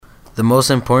The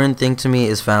most important thing to me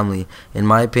is family. In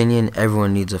my opinion,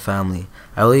 everyone needs a family.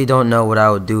 I really don't know what I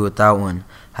would do without one.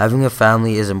 Having a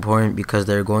family is important because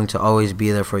they're going to always be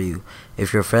there for you.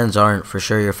 If your friends aren't, for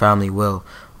sure your family will.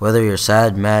 Whether you're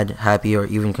sad, mad, happy, or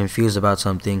even confused about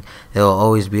something, they will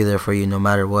always be there for you no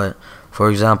matter what. For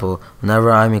example,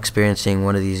 whenever I'm experiencing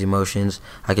one of these emotions,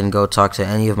 I can go talk to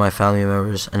any of my family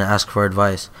members and ask for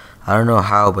advice. I don't know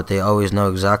how, but they always know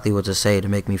exactly what to say to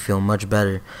make me feel much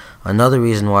better. Another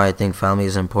reason why I think family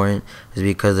is important is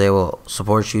because they will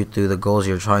support you through the goals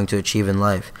you're trying to achieve in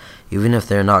life. Even if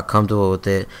they're not comfortable with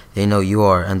it, they know you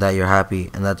are and that you're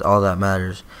happy, and that's all that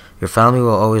matters. Your family will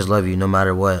always love you no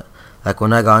matter what. Like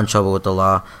when I got in trouble with the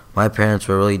law, my parents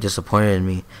were really disappointed in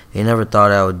me. They never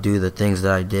thought I would do the things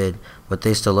that I did, but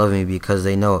they still love me because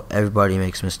they know everybody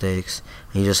makes mistakes,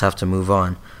 and you just have to move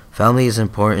on. Family is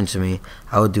important to me.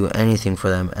 I would do anything for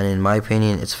them, and in my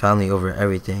opinion, it's family over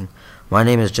everything. My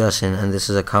name is Justin, and this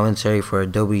is a commentary for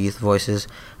Adobe Youth Voices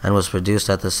and was produced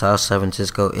at the South San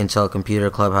Francisco Intel Computer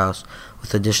Clubhouse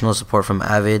with additional support from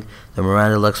Avid, the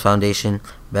Miranda Lux Foundation,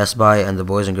 Best Buy, and the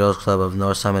Boys and Girls Club of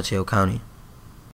North San Mateo County.